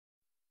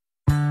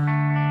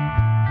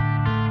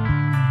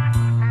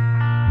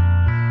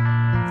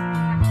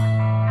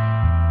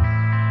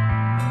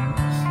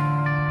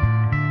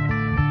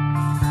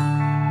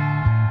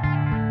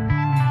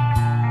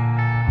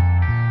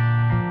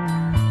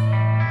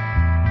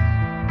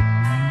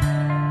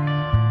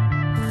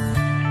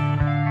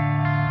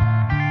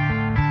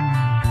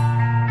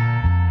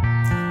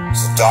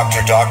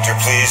Doctor, Doctor,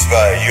 Please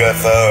by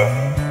UFO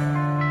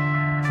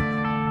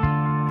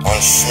on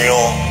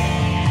Shmuel.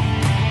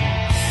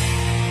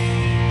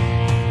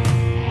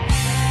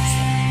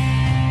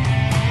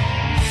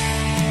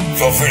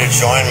 Feel free to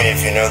join me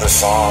if you know the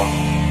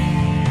song.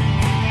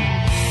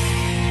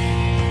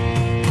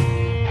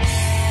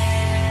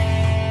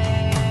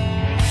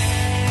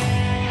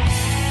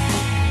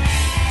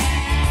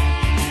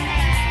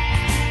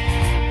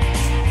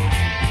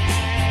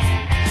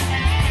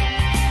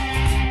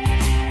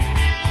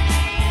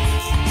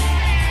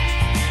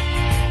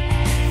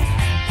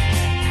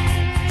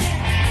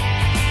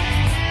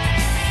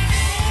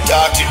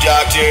 Doctor,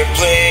 doctor,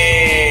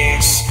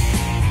 please.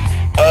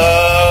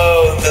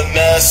 Oh, the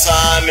mess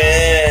I'm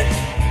in.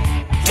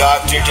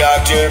 Doctor,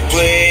 doctor,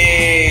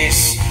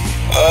 please.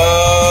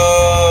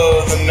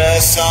 Oh, the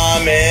mess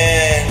I'm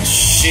in.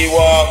 She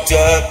walked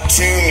up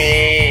to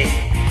me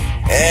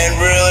and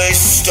really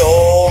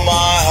stole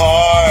my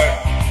heart.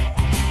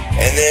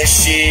 And then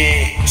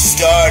she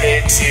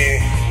started to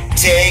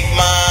take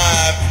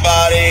my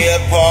body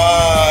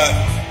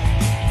apart.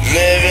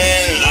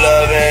 Living,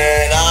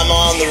 loving, I'm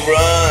on the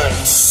run,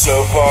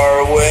 so far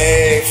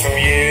away from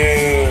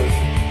you.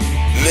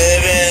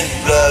 Living,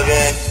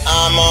 loving,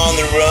 I'm on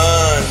the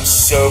run,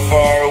 so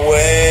far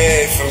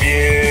away from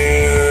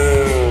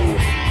you.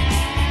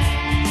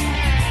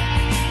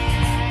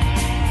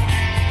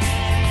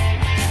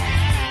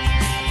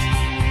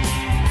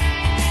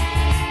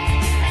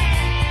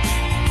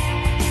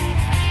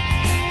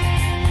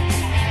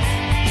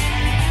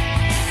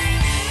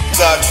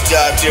 Doctor,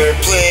 doctor,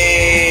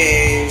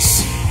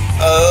 please.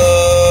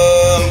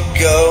 Oh, I'm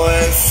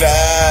going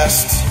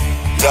fast.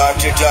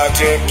 Doctor,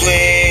 doctor,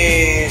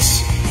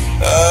 please.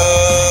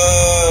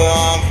 Oh,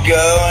 I'm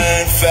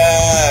going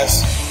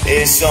fast.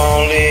 It's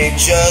only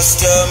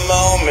just a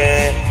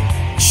moment.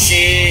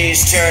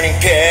 She's turning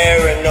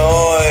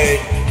paranoid.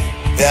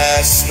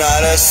 That's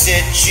not a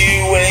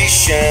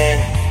situation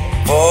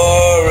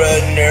for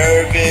a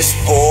nervous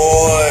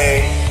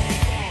boy.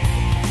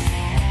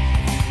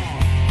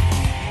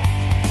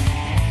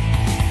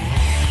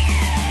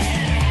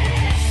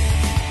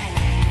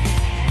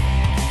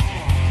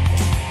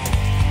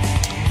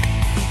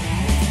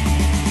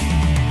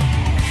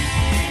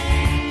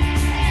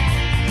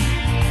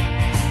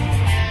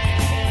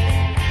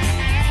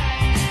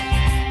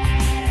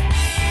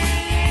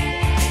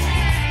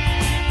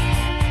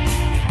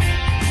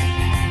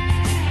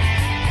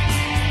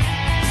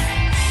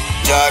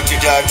 Doctor,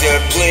 doctor,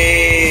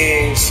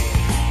 please.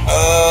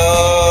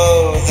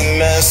 Oh, the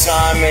mess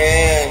I'm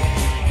in.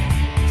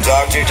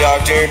 Doctor,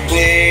 doctor,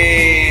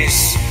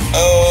 please.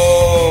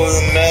 Oh,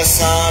 the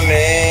mess I'm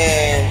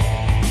in.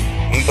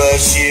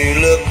 But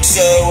you look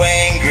so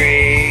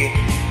angry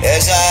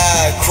as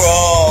I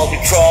crawled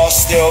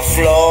across the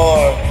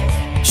floor.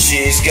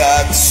 She's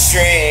got the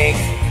strength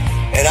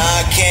and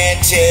I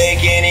can't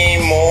take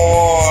any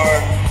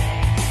more.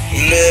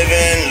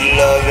 Living,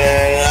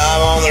 loving,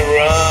 I'm on the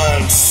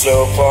run,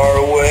 so far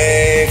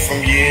away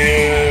from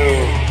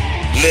you.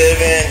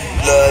 Living,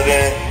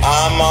 loving,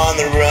 I'm on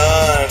the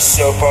run,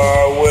 so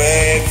far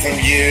away from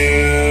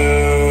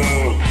you.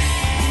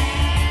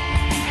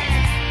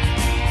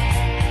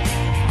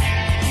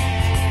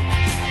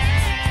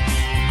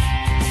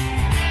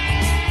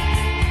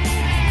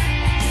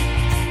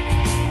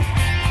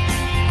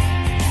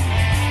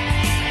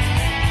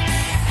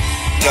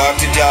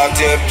 Doctor,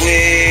 doctor,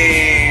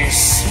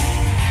 please.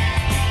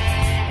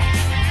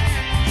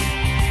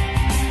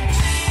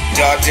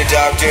 Doctor,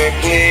 doctor,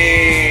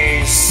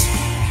 please.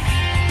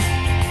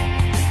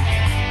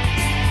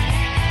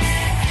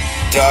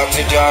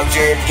 Doctor,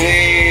 doctor,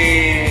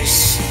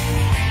 please.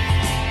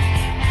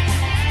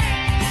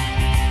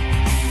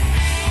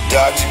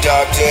 Doctor,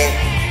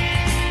 doctor.